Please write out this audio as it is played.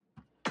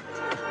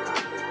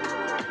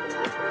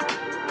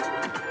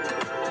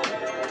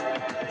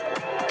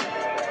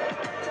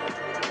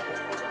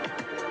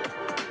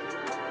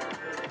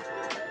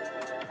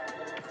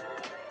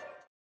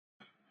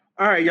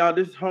right, y'all.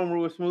 This is Home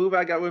Rule Smooth.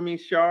 I got with me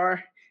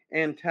Shar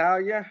and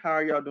Talia. How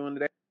are y'all doing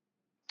today?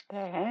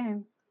 Hey,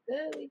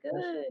 Good, we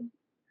good.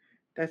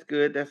 That's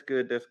good. That's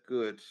good. That's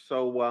good.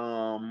 So,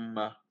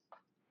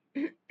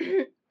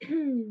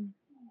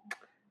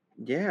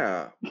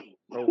 yeah.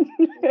 So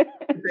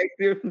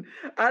Thanksgiving.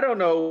 I don't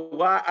know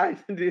why I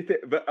did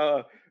that,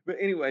 but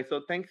anyway.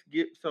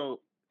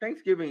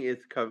 Thanksgiving is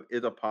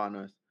upon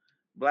us.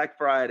 Black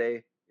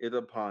Friday is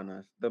upon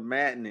us. The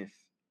madness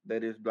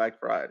that is Black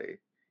Friday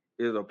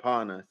is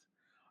upon us.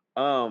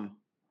 Um,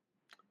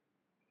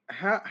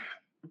 how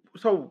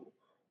so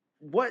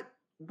what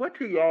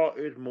to y'all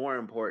is more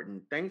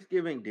important,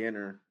 Thanksgiving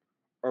dinner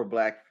or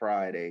Black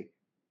Friday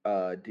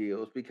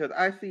deals? Because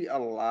I see a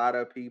lot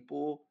of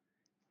people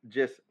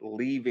just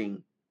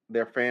leaving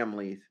their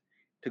families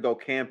to go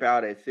camp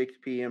out at 6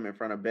 p.m. in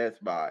front of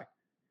Best Buy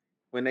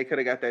when they could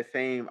have got that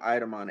same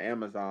item on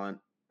Amazon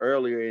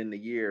earlier in the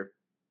year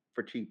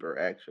for cheaper,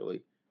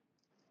 actually.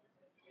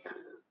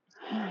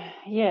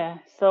 yeah.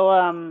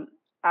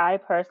 I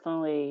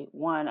personally,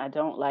 one, I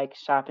don't like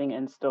shopping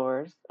in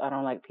stores. I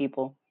don't like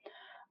people.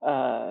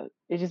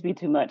 It just be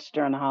too much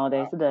during the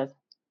holidays. It does.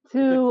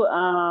 Two,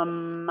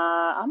 I'm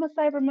a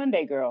Cyber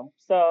Monday girl,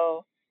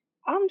 so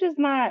I'm just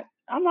not.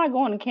 I'm not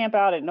going to camp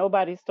out at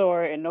nobody's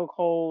store in no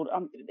cold.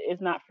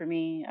 It's not for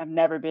me. I've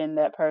never been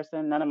that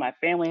person. None of my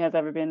family has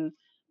ever been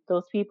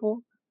those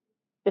people.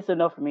 It's a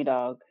no for me,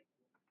 dog.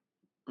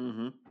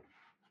 Mm-hmm.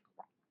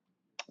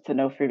 It's a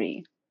no for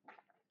me.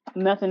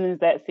 Nothing is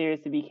that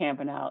serious to be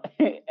camping out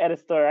at a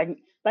store.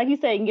 Like you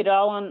said, you can get it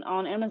all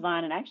on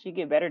Amazon and actually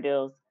get better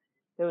deals.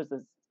 There was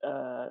this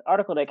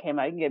article that came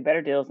out. You can get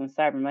better deals on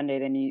Cyber Monday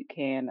than you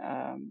can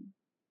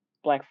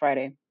Black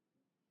Friday.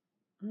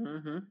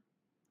 Mm-hmm.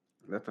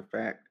 That's a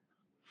fact.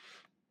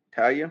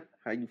 Talia,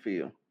 how you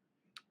feel?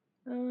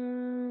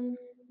 um,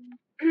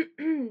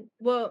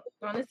 well,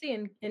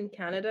 honestly, in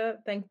Canada,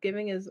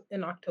 Thanksgiving is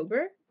in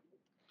October,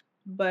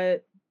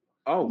 but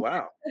Oh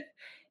wow.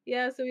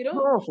 yeah, so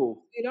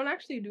Oh. we don't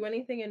actually do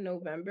anything in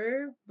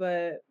November,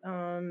 but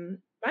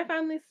my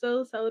family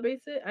still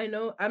celebrates it. I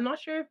know I'm not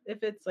sure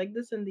if it's like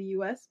this in the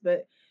US,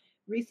 but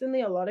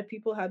recently a lot of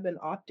people have been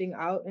opting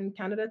out in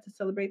Canada to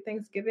celebrate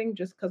Thanksgiving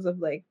just because of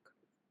like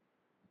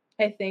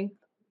I think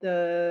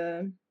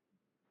the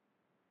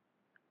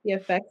the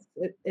effects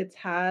it's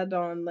had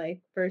on like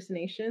First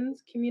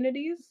Nations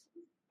communities.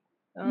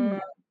 Hmm. Um,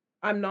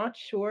 I'm not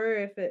sure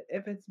if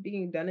it's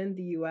being done in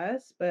the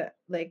US, but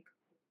like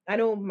I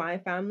know my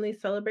family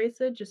celebrates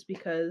it just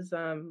because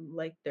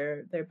like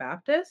they're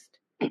Baptist.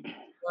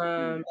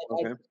 And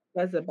Okay.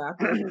 I as a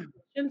Baptist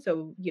Christian,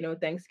 so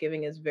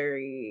Thanksgiving is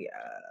very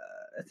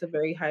it's a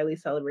very highly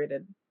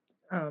celebrated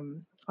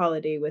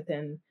holiday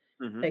within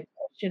Mm-hmm. like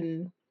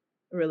Christian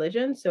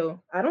religion.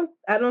 So I don't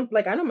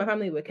like I know my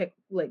family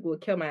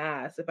would kill my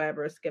ass if I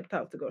ever skipped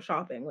out to go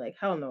shopping. Like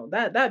hell no.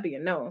 That'd be a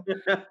no.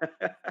 I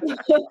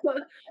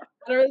don't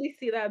really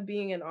see that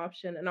being an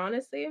option. And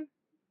honestly,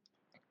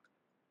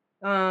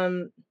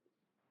 um,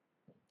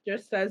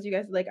 just as you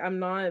guys like, I'm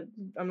not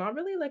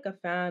really like a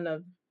fan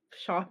of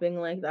shopping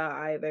like that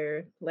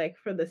either. Like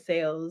for the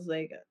sales,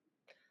 like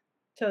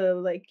to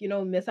like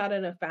miss out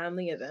on a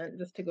family event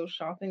just to go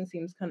shopping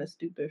seems kind of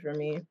stupid for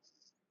me.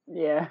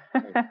 Yeah,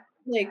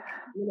 Like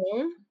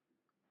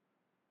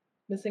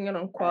missing out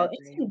on I quality,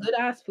 agree. some good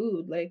ass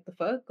food. Like the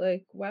fuck,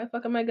 like why the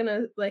fuck am I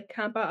gonna like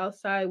camp out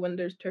outside when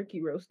there's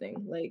turkey roasting?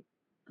 Like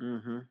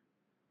Mm-hmm.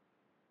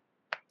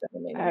 that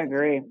doesn't make no I sense.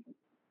 agree.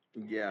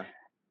 Yeah.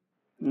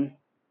 Mm.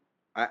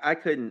 I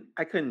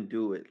couldn't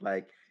do it.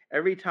 Like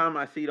every time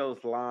I see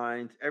those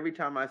lines, every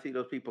time I see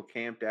those people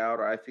camped out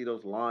or I see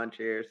those lawn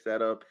chairs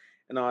set up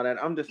and all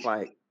that, I'm just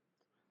like,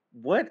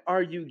 what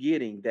are you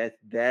getting that's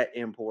that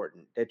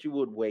important that you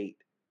would wait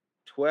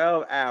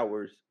 12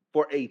 hours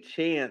for a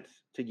chance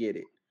to get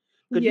it?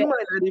 Because Yeah, you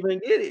might not even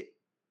get it.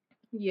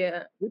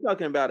 yeah. We're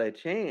talking about a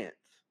chance.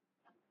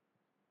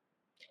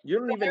 You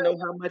don't even know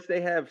how much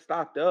they have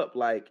stocked up.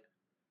 Like,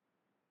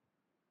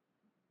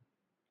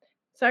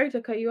 Sorry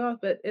to cut you off,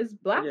 but oh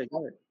yeah,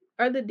 go ahead.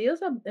 are the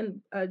deals up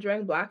in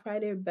during Black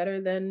Friday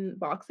better than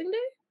Boxing Day,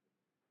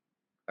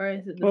 or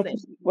is it the What's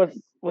same? what's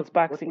What's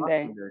Boxing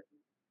Day? Boxing Day?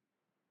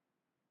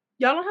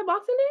 Y'all don't have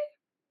Boxing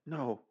Day?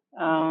 No,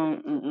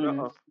 Mm-mm.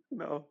 no,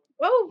 no.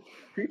 Oh,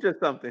 Teach us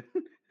something.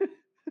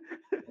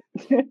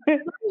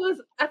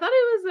 I thought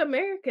it was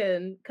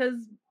American because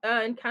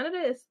in Canada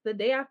it's the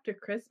day after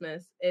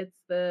Christmas. It's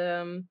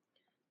the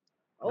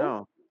oh,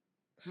 No.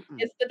 Mm-mm.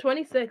 it's the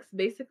 26th.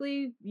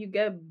 Basically, you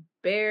get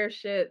bare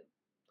shit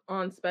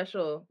on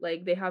special.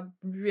 Like they have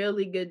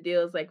really good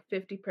deals, like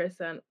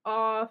 50%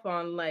 off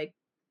on like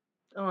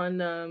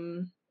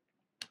on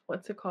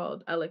what's it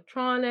called?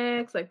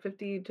 Electronics, like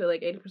 50 to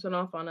like 80%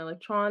 off on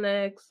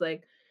electronics,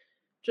 like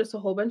just a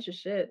whole bunch of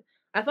shit.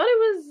 I thought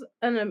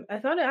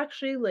it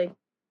actually like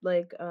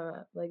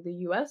the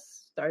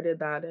US started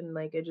that and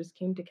like it just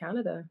came to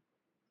Canada.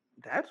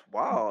 That's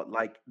wild.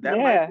 Like that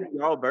might Yeah, be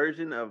y'all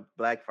version of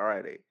Black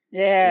Friday.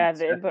 yeah, It's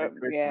just for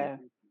Christmas. yeah.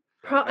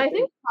 I I think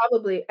think.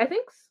 probably I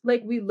think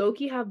like we low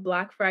key have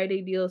Black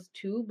Friday deals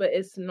too, but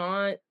it's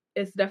not.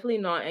 it's definitely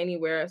not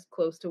anywhere as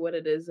close to what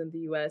it is in the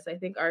US. I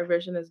think our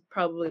version is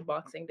probably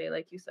Boxing Day,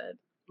 like you said.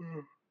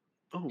 Mm.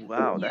 Oh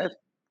wow, Yeah.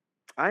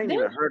 I ain't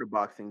There's even heard of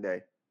Boxing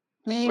Day.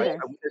 Me Like either.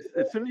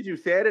 as soon as you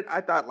said it,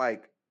 I thought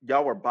like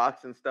y'all were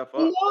boxing stuff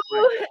no, up.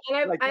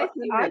 and Like I y'all see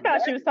sending I it thought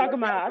back she was and forth.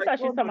 talking I about. was I like, thought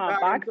she oh was my talking about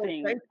god, I'm so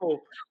boxing.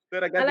 thankful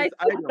that I got and I this see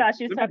I item. thought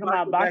she was Let me talking box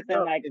about it back boxing.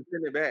 up Like and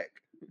send it back.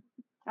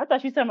 I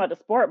thought she was talking about the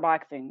sport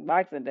boxing,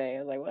 Boxing Day. I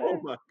was like, Oh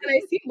what? my and I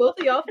see both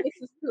of y'all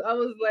faces too. I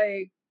was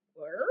like,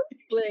 "Where?"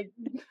 Like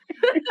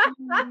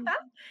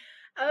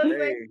I was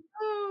like, hey,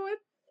 "Oh, what?"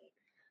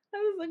 I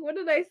was like, "What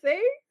did I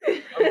say?"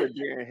 I'm a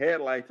deer in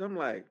headlights. I'm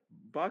like,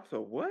 box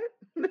of what?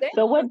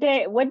 So what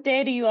day? What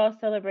day do you all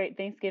celebrate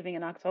Thanksgiving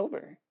in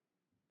October?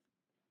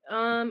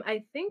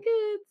 I think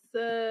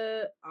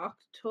it's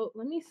October.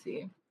 Let me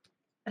see.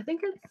 I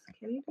think it's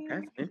Canadian.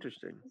 That's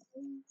interesting.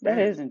 That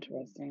Man, is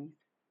interesting.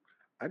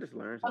 I just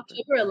learned something.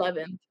 October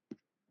 11th.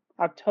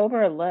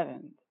 October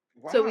 11th.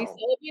 So we Wow.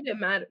 celebrated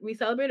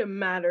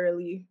Mad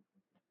early.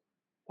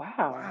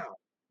 Wow, Wow.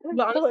 that's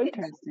But so honestly,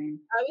 interesting.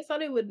 I always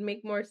thought it would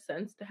make more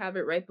sense to have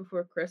it right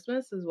before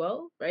Christmas as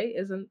well, right?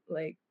 Isn't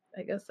like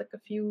I guess like a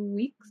few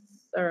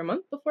weeks or a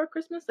month before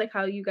Christmas, like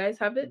how you guys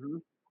have it. Hmm.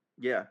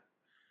 Yeah.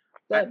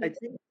 I, That I makes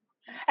think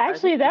I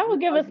think Actually, it's that would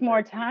just give like us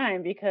more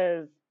time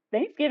because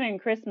Thanksgiving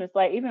and Christmas,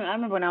 like even I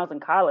remember when I was in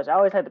college, I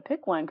always had to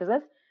pick one because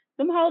that's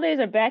them holidays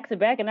are back to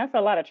back, and that's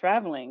a lot of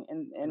traveling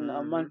in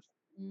a hmm month,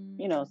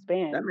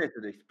 span. that makes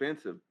it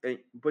expensive.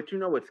 But you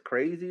know what's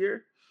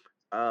crazier?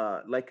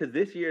 Like because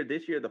this year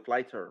the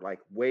flights are like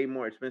way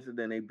more expensive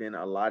than they've been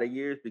a lot of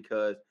years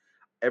because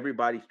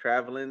everybody's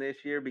traveling this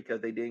year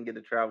because they didn't get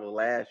to travel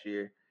last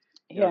year.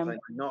 You know what I'm Yeah. saying?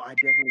 No, I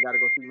definitely got to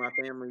go see my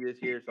family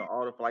this year, so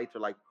all the flights are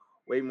like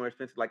way more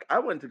expensive. Like I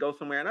wanted to go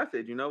somewhere and I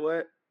said, you know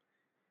what?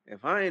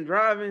 If I ain't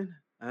driving,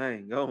 I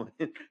ain't going.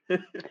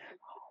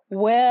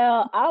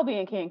 Well, I'll be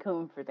in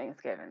Cancun for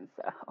Thanksgiving,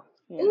 so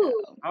you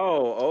Ooh, know.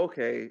 Oh,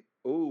 okay.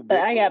 Ooh, But big.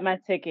 I got my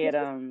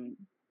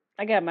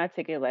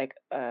ticket like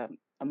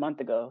a month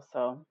ago,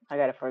 so I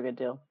got it for a good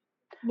deal.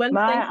 when's Thanksgiving?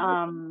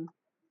 My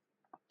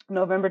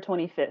November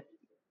 25th.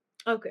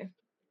 Okay.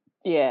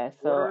 Yeah,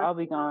 so Puerto I'll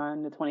be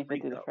gone the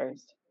 25th through the Rico.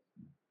 1st.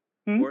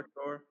 Hmm? Puerto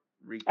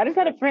I Rico. just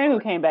had a friend who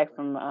came back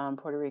from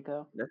Puerto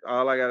Rico. That's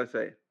all I gotta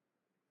say.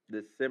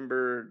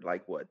 December,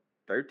 like what,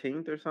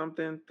 13th or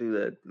something through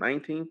the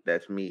 19th.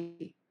 That's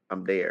me.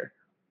 I'm there,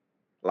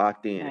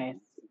 locked in, Nice.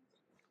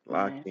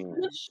 locked Nice.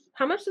 in.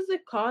 How much does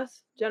it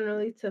cost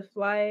generally to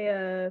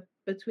fly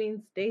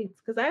between states?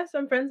 Because I have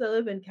some friends that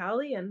live in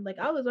Cali, and like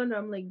I was wondering,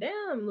 I'm like,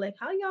 damn, like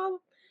how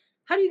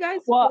do you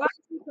guys Well, fly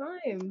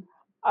all the time?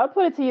 I'll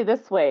put it to you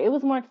this way. It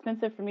was more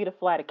expensive for me to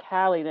fly to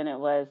Cali than it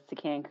was to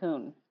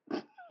Cancun.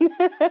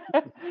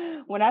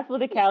 When I flew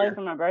to Cali Yeah,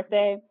 for my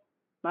birthday,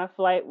 my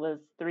flight was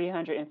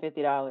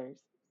 $350.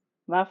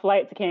 My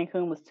flight to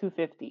Cancun was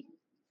 $250.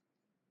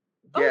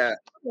 Oh yeah.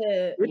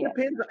 shit. It Yeah.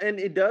 depends, and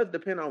it does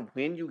depend on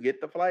when you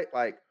get the flight.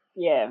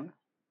 Yeah.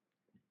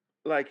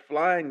 Like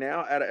flying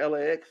now out of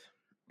LAX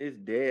is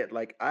dead.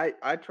 Like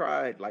I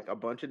tried like a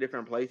bunch of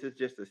different places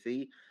just to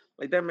see.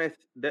 Like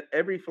that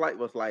every flight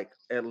was like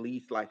at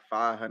least like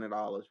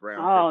 $500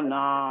 round trip. Oh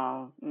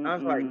no. I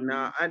was like,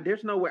 nah, Mm-mm.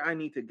 there's nowhere I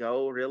need to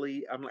go.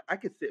 Really, I'm like, I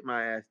could sit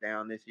my ass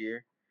down this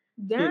year.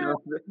 You Damn.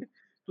 know,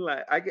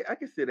 like I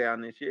could sit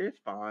down this year. It's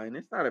fine.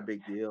 It's not a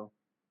big deal.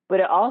 But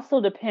it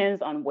also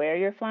depends on where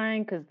you're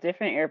flying because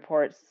different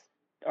airports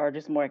are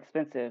just more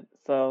expensive.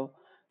 So,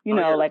 Oh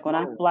yeah, the like when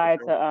I small ones for fly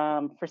sure.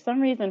 to for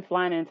some reason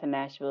flying into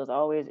Nashville is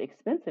always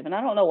expensive and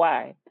I don't know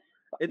why.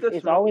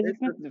 It's always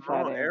It's a expensive to fly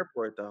small there.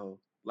 airport though.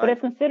 But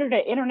it's Like considered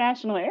an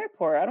international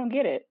airport. I don't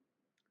get it.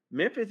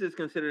 Memphis is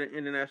considered an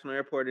international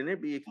airport, and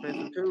it'd be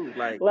expensive too.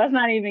 Like, Let's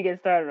not even get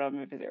started on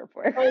Memphis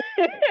Airport. Oh,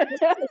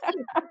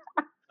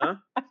 huh?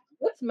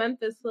 what's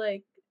Memphis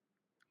like?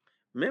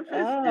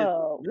 Memphis is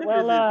Oh, Memphis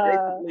well, is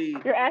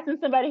basically. you're asking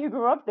somebody who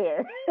grew up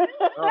there.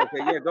 Oh, okay,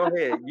 yeah, go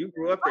ahead. You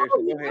grew up there, so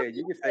Oh, you go have ahead.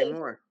 You can say Memphis.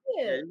 more.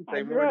 Yeah, Shit. you can I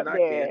say more grew than up I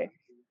can. there.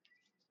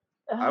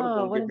 I was Oh,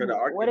 gonna what give is her the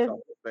it? What is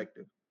Arkansas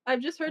perspective. I've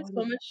just heard what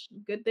so is much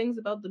good things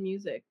about the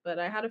music, but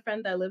I had a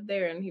friend that lived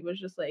there and he was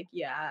just like,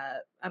 "Yeah,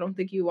 I don't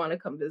think you want to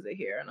come visit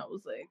here." And I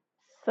was like,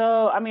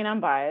 So, I mean,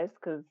 I'm biased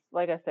because,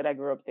 like I said, I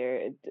grew up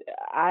there.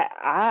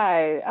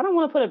 I don't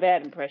want to put a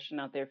bad impression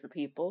out there for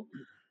people,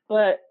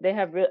 but they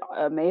have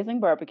amazing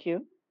barbecue,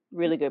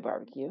 really good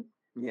barbecue.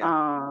 Yeah,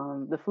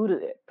 The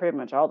food, pretty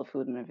much all the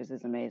food in Memphis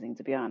is amazing.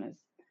 To be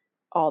honest,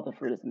 all the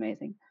food is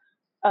amazing.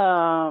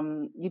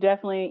 You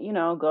definitely,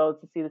 go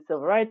to see the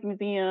Civil Rights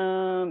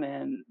Museum,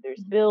 and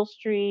there's Mhm. Bill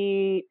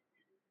Street.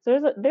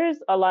 So there's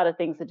a lot of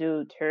things to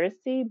do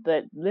touristy,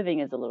 but living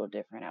is a little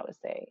different, I would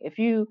say. If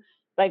you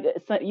like,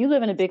 so you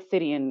live in a big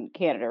city in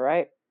Canada,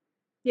 right?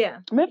 "Yeah,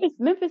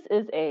 Memphis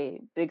is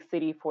a big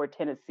city for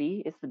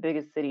Tennessee. It's the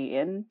biggest city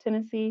in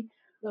Tennessee,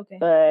 okay,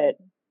 but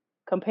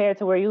compared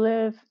to where you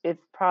live,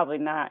 it's probably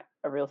not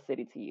a real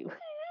city to you.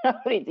 I'll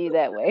put it to you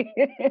that way.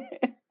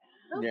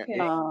 yeah. okay."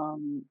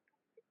 um,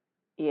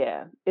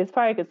 yeah, it's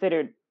probably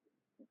considered.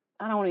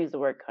 I don't want to use the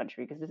word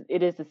country because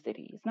it is a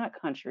city. It's not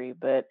country,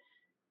 but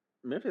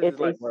Memphis is It's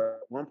like it's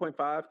what,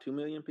 1.5, 2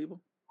 million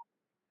people?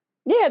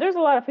 yeah. There's a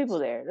lot of people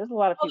there. There's a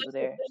lot of Oh, people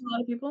there. there's a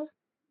lot of people.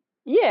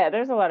 Yeah,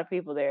 there's a lot of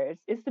people there.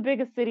 It's the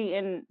biggest city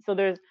in. So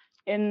there's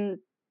in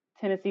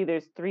Tennessee.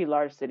 There's three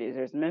large cities.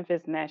 There's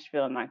Memphis,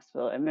 Nashville, and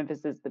Knoxville. And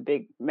Memphis is the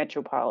big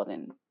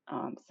metropolitan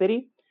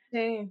city.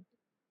 Hey,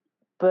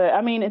 But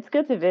I mean, it's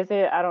good to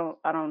visit. I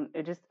don't.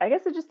 It just. I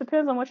guess it just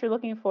depends on what you're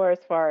looking for as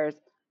far as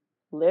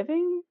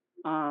living.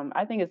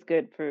 I think it's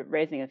good for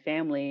raising a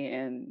family,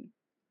 and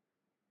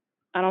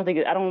I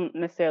don't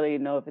necessarily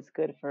know if it's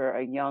good for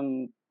a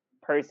young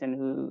person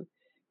who,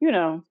 you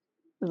know,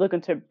 is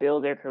looking to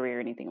build their career or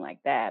anything like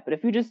that. But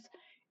if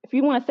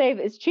you want to save,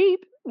 it's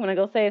cheap. Want to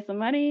go save some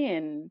money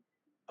and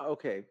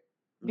Okay.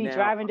 be Now,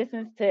 driving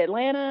distance to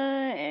Atlanta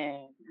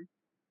and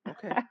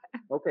okay.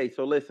 Okay,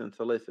 so listen.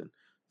 I'm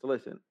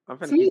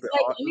let finna me keep it say,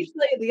 all let me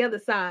tell you the other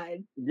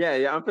side.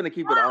 yeah, I'm finna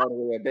keep it all the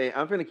way a band.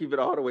 I'm finna keep it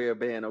all the way a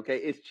band, okay?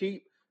 It's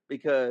cheap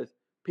because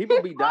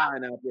people be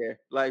dying out there.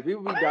 Like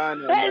people be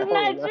dying on that's that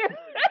not whole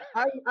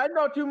true. I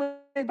know too many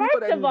people First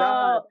that of done died,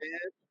 all, man.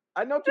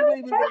 I know too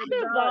many people that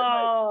done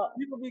died. Like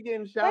people be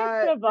getting first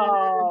shot, of man.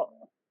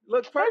 all,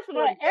 Look, first first of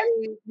for all, the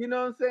game, you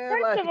know what I'm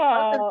saying? first of Like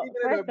I'm just all,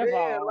 keeping it a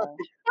band. Like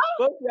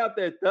folks out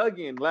there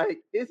thugging. Like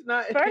it's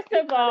not first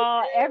it's of not a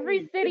all, every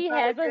game. It's city not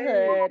a has a game.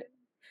 hood.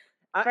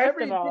 First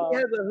Every of city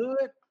has all, a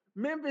hood.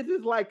 Memphis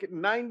is like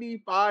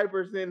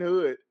 95%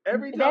 hood.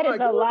 Every time that I is a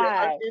go there,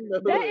 I'm lie. in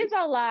the That hood. is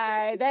a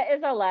lie. That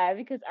is a lie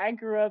because I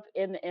grew up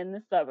in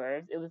the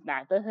suburbs. It was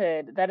not the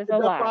hood. That is a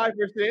It's a lie.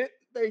 5%.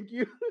 Thank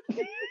you.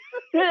 It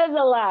is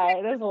a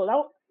lie.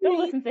 Don't See,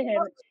 listen to him.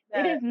 don't do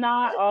It that. is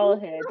not all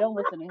hood. Don't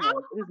listen to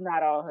him. It is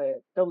not all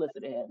hood. Don't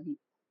listen to him.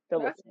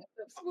 Don't That's listen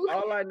to him. spooky.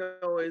 All I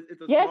know is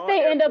it's a Yes, small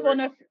they end up airport.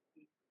 on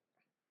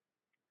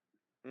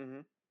the. Hmm.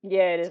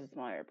 Yeah, it is a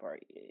small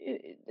airport.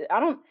 I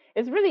don't.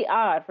 It's really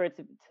odd for it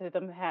to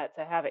them to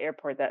have an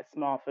airport that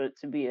small for it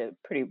to be a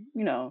pretty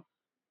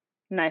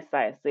nice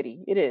sized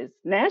city. It is.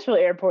 Nashville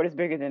Airport is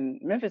bigger than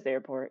Memphis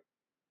Airport.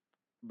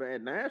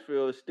 But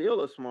Nashville is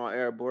still a small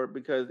airport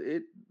because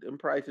them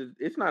prices.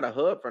 It's not a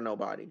hub for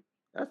nobody.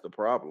 That's the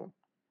problem.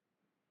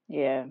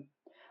 Yeah.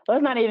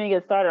 Let's not even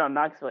get started on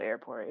Knoxville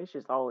Airport. It's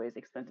just always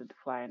expensive to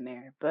fly in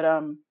there. But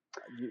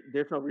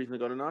There's no reason to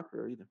go to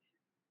Knoxville either.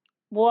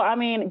 well, I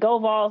mean, go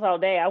Vols all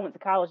day. I went to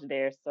college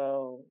there,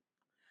 so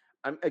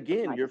let's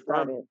Again, not get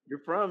started. you're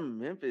from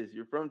Memphis.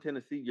 You're from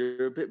Tennessee.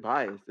 You're a bit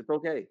biased. It's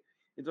okay.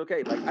 It's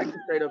okay. Like I can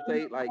straight up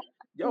say, like,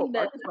 yo,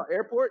 That Arkansas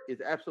Airport is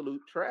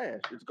absolute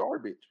trash. It's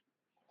garbage.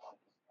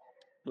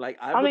 Like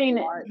I I would mean,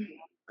 fly.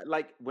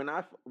 Like when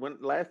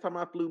last time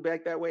I flew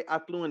back that way, I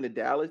flew into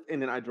Dallas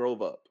and then I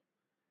drove up.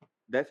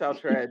 That's how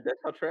trash. That's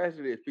how trash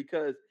it is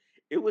because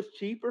it was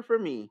cheaper for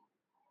me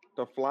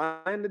to fly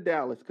into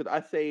Dallas because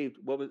I saved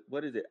what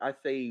is it? I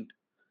saved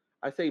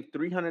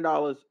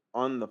 $300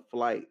 on the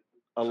flight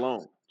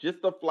alone.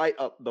 Just the flight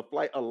up the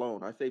flight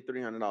alone. I saved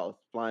 $300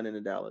 flying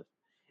into Dallas.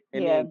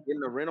 And yeah, then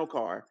getting a rental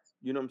car,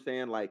 you know what I'm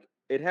saying? Like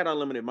it had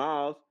unlimited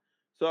miles.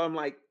 So I'm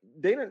like,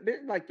 they're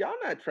like, y'all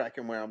not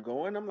tracking where I'm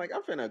going. I'm like,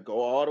 I'm finna go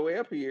all the way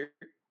up here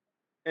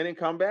and then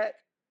come back,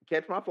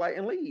 catch my flight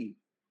and leave.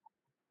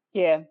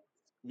 yeah.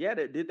 Yeah,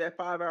 did that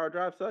 5 hour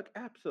drive suck?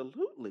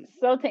 Absolutely.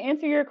 So to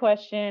answer your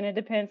question, it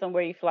depends on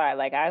where you fly.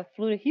 Like I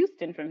flew to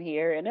Houston from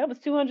here, and that was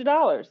 $200.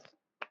 okay.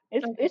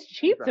 It's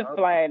cheap It's a to hub.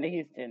 fly into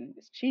Houston.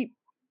 It's cheap.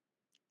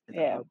 It's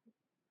a Yeah. hub.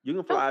 You can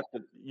Okay. fly.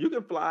 You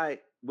can fly.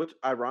 What's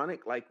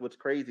ironic, like what's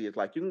crazy is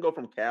like you can go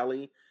from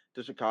Cali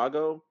to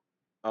Chicago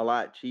a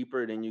lot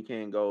cheaper than you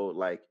can go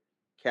like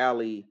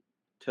Cali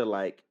to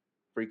like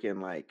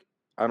freaking like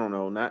I don't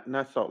know,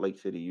 not Salt Lake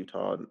City,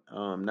 Utah,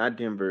 not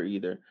Denver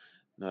either.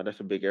 No,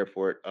 that's a big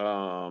airport.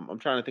 I'm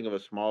trying to think of a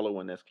smaller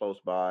one that's close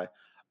by.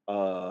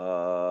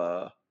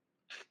 Uh,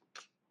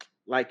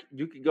 like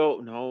you could go.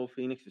 No,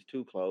 Phoenix is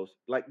too close.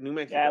 Like New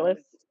Mexico. Dallas.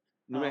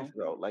 New Oh.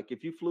 Mexico. Like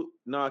if you flew,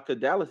 no,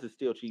 because Dallas is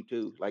still cheap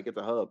too. Like it's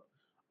a hub.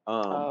 Oh,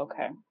 Um,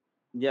 okay.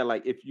 yeah,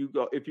 like if you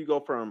go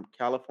from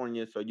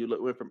California, so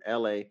went from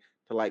LA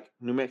to like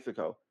New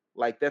Mexico,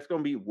 like that's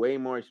gonna be way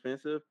more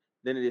expensive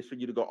than it is for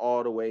you to go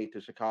all the way to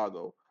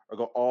Chicago or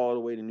go all the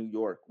way to New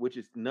York, which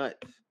is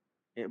nuts.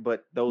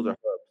 But those are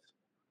hubs,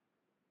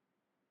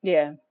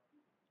 Yeah.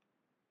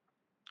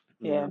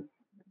 you Yeah. know.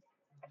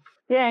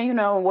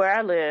 Yeah. Where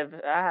I live,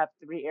 I have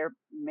three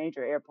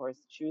major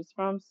airports to choose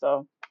from,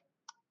 so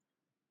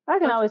I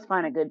can Oh, always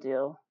find a good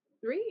deal.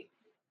 3?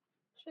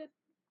 Shit.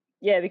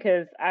 Yeah,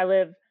 because I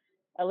live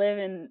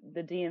in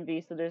the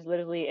DMV, so there's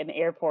literally an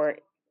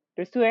airport.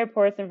 There's two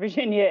airports in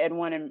Virginia and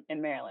one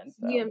in Maryland.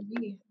 So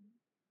DMV.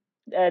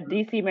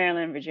 DC,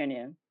 Maryland,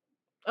 Virginia.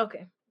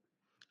 Okay.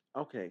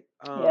 Okay.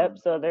 Yep.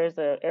 So there's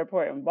an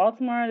airport in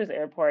Baltimore. There's an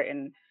airport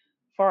in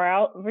far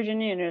out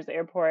Virginia, and there's an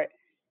airport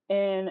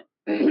in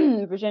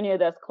Virginia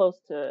that's close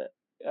to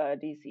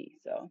DC.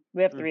 So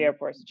we have three Mhm.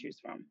 airports to choose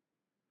from.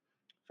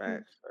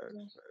 Facts, facts,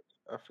 facts.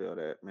 I feel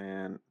that,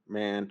 man.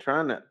 Man,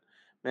 trying to,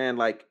 man,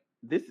 like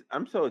this.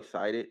 I'm so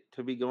excited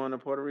to be going to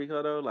Puerto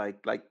Rico though.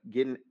 Like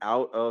getting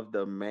out of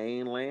the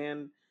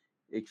mainland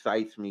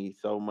excites me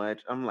so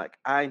much. I'm like,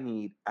 I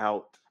need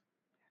out.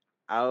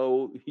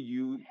 out.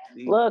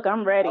 Look,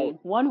 I'm ready.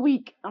 Out. 1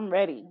 week. I'm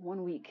ready.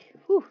 1 week.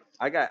 Whew.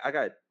 I got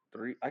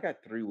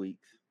 3 weeks.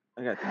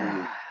 I got 3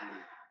 weeks.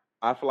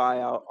 I fly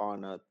out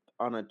on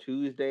a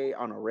Tuesday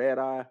on a red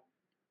eye.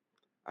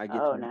 I get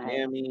to Oh, nice.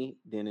 Miami,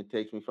 then it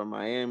takes me from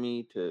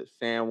Miami to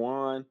San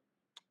Juan,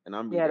 and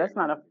I'm be Yeah, there. that's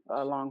not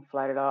a long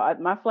flight at all.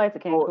 My flight to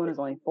Oh Cancun is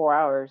only 4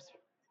 hours.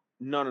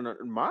 no, no, no!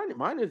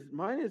 Mine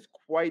is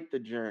quite the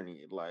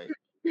journey. Like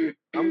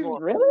I'm going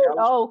from Really? Cali,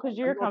 Oh, because I'm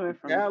you're going coming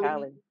from from Cali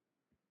Cali.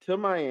 to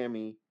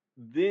Miami,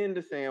 then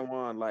to San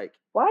Juan. Like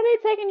Why are they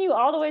taking you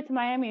all the way to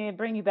Miami and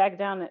bring you back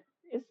down?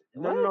 It's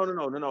no, what? no,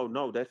 no, no, no,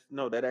 no,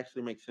 no. That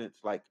actually makes sense.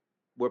 Like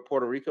where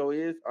Puerto Rico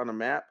is on a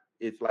map,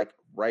 it's like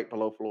right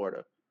below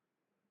Florida.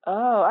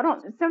 Oh, I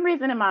don't. For some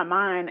reason in my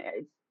mind,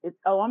 it's.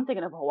 Oh, I'm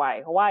thinking of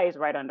Hawaii. Hawaii is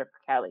right under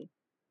Cali.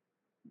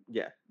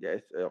 Yeah, yeah,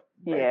 it's right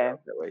there Yeah,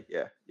 up that way.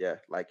 Yeah, yeah.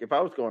 Like if I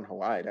was going to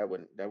Hawaii, that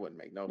wouldn't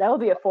make no that would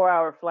sense be at a all. 4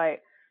 hour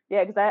flight.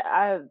 Yeah, because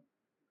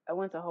I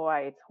went to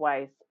Hawaii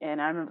twice,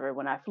 and I remember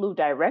when I flew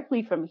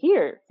directly from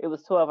here, it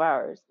was 12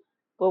 hours.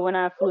 But when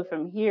I flew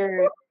from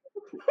here,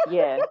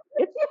 yeah,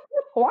 it's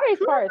Hawaii's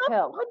far as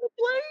hell. On the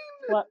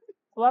plane.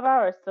 12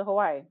 hours to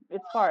Hawaii.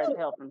 It's far as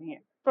hell from here.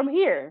 From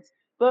here,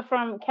 but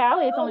from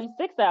Cali, it's only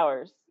 6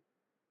 hours.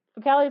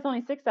 From Cali, it's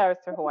only 6 hours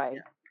to Hawaii.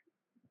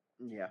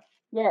 Yeah,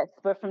 Yes,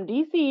 but from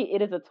DC,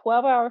 it is a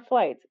 12-hour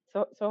flight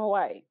to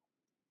Hawaii.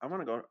 I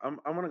want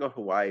to go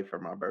Hawaii for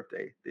my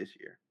birthday this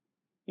year.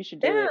 You should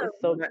do it. Damn, It's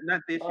No, so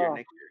not this year. oh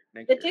Next year.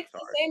 Next it year. takes the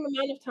Sorry. same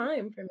amount of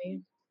time for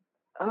me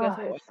to get oh,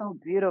 to Hawaii. it's so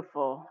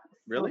beautiful. It's so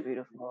Really?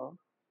 beautiful.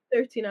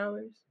 13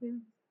 hours. Yeah.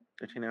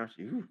 13 hours.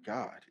 Ooh,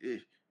 God.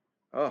 Eesh.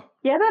 Oh,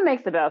 Yeah, that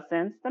makes about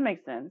sense. That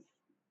makes sense.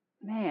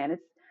 Man,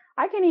 it's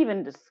I can't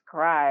even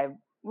describe.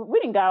 We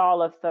didn't got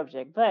all off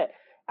subject, but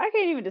I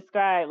can't even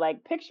describe.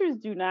 Like pictures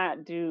do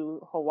not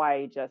do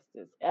Hawaii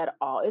justice at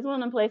all. It's one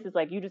of them places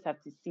like you just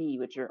have to see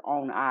with your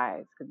own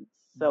eyes because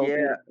it's so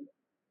yeah.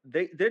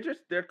 beautiful.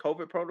 Their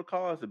COVID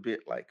protocol is a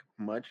bit like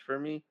much for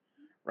me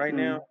right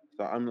now. Mm,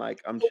 So I'm What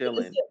is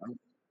chilling. it?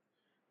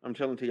 I'm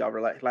chilling till y'all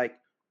relax. Like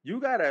you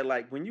gotta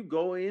like when you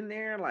go in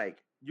there,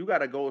 like you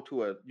gotta go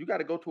to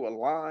a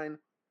line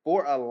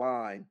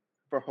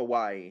for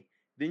Hawaii.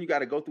 Then you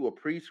gotta go through a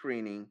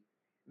pre-screening.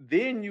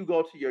 Then you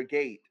go to your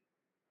gate.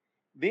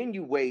 Then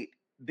you wait.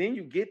 Then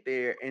you get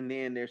there, and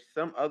then there's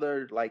some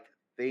other like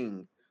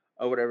thing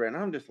or whatever. And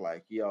I'm just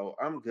like, yo,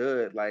 I'm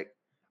good. Like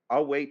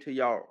I'll wait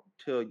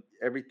till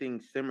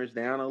everything simmers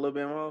down a little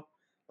bit more.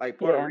 Like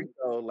Puerto yeah.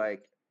 Rico,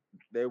 like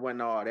there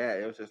wasn't all that.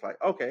 It was just like,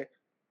 okay,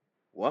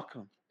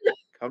 welcome.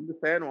 Come to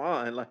San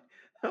Juan. Like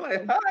I'm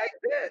like, hi,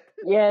 bet.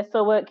 Yeah,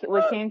 so with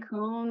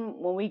Cancun,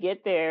 when we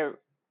get there,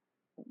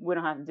 we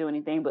don't have to do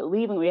anything, but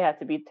leaving we have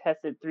to be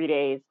tested 3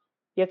 days.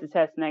 You have to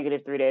test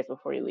negative 3 days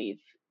before you leave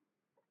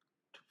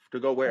To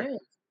go where? Damn.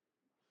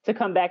 to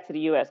come back to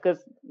the US.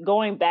 Because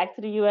going back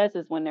to the US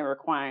is when they're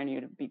requiring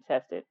you to be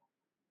tested.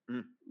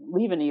 Mm.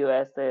 Leaving the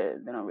US, they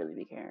don't really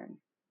be caring.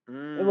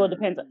 Well,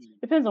 Mm.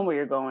 depends on where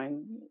you're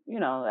going. You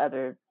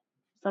know,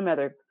 some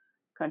other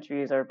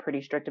countries are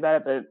pretty strict about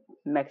it, but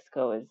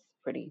Mexico is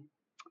pretty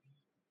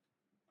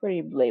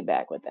laid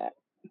back with that.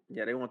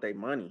 Yeah, they want their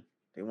money.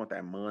 They want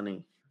that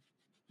money.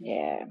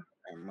 Yeah.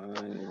 That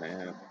money,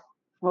 man.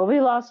 Well,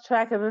 we lost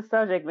track of the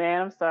subject,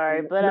 man. I'm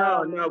sorry, but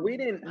No, no, we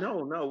didn't.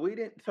 No, no, we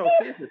didn't. So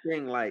here's the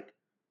thing. Like,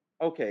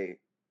 okay,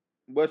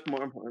 what's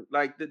more important?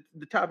 Like the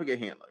topic at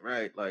hand, like,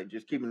 right? Like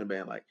just keeping the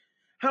band. Like,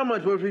 how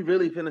much was we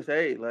really finna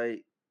say?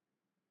 Like,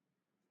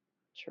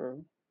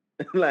 true.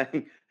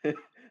 like,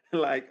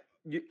 like,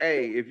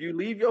 hey, if you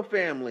leave your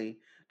family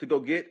to go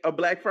get a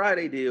Black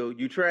Friday deal,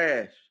 you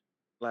trash.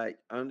 Like,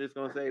 I'm just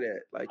gonna say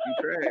that. Like, you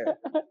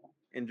trash.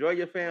 Enjoy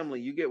your family.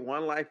 You get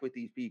one life with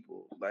these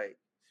people. Like,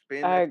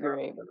 spend I that time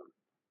agree. with them.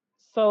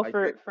 So Like,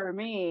 for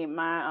me,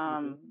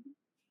 mhm.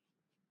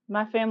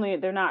 my family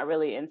they're not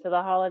really into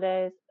the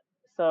holidays.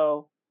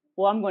 So,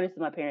 well, I'm going to see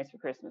my parents for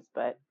Christmas,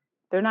 but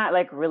they're not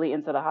like really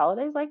into the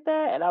holidays like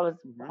that. And I was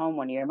Mhm. home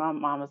one year. My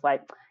mom was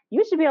like,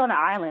 "You should be on an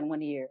island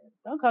one year.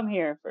 Don't come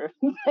here for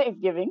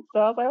Thanksgiving." So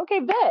I was like, "Okay,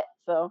 bet."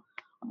 So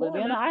I'm gonna be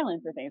More on the now.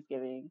 island for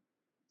Thanksgiving.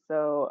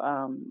 So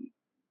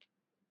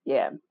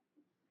yeah,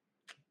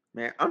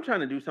 Man, I'm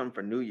trying to do something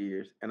for New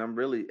Year's, and I'm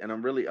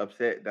really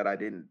upset that I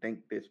didn't think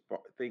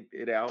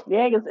it out.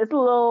 yeah, it's a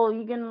little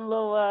you getting a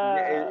little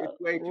Yeah, it's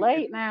way too. It's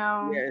late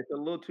now. yeah, it's a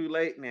little too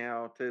late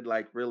now to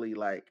like really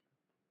like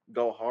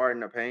go hard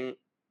in the paint.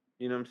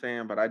 You know what I'm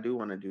saying? But I do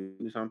want to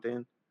do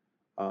something.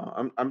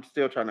 I'm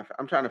still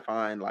I'm trying to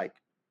find like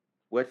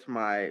what's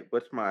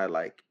my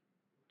like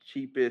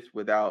cheapest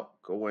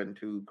without going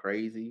too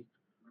crazy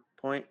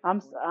point. I'm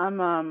s- I'm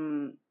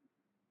um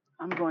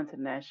I'm going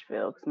to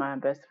Nashville because my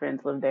best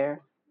friends live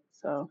there.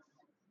 So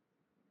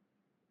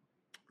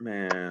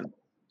Man,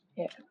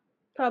 yeah,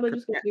 Probably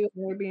just gonna do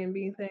an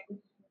Airbnb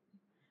thing.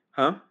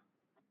 huh?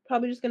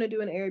 Probably just gonna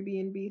do an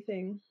Airbnb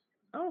thing.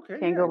 Okay,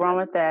 can't yeah, go yeah. wrong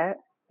with that.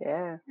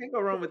 Yeah, Can't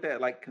go wrong with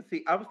that. Like, 'cause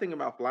see, I was thinking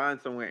about flying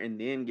somewhere and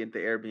then get the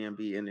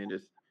Airbnb and then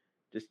just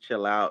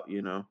chill out.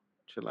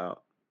 Chill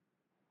out.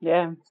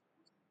 yeah.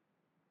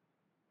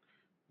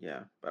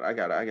 Yeah, but I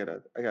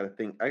gotta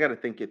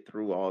think it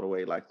through all the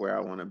way, like where I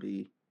want to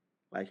be,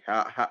 like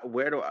how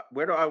where do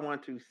I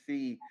want to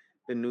see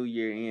the new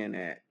year in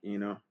at, you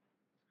know?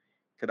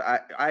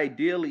 Because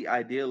ideally, I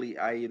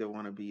either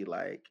want to be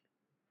like,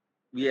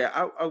 yeah,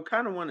 I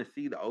kind of want to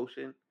see the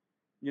ocean,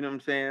 you know what I'm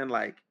saying?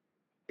 Like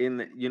in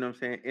the, you know what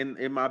I'm saying,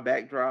 in my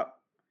backdrop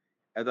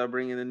as I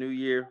bring in the new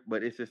year,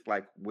 but it's just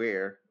like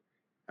where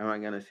am I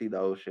gonna see the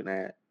ocean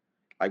at?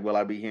 Like, will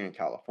I be here in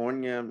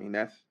California? I mean,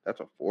 that's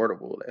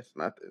affordable. That's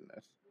nothing.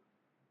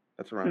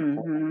 That's around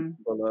the corner. Hmm.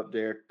 Pull up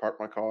there, park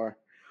my car.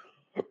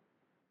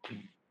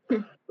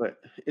 But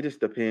it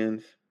just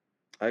depends.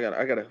 I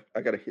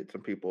gotta hit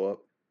some people up,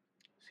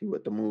 see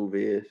what the move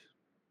is.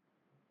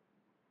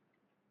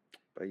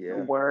 But yeah.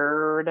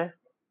 Word.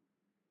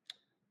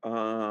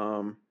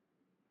 Um,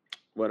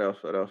 what else?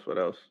 What else? What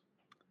else?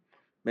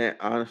 Man,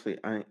 honestly,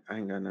 I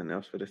ain't got nothing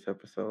else for this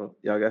episode.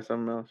 Y'all got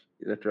something else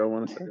that y'all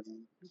want to say?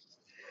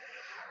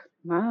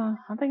 No,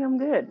 I think I'm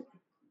good.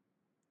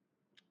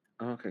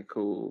 Okay,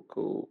 cool,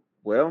 cool.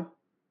 Well,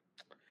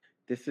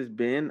 this has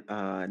been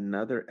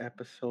another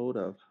episode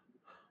of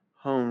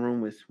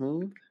Homeroom with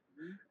Smooth.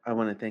 I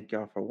want to thank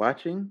y'all for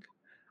watching.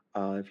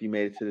 If you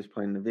made it to this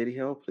point in the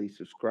video, please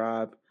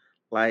subscribe,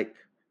 like,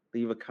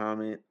 leave a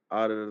comment,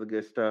 all of the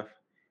good stuff.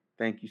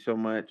 Thank you so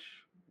much.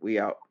 We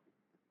out.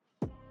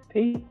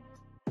 Peace.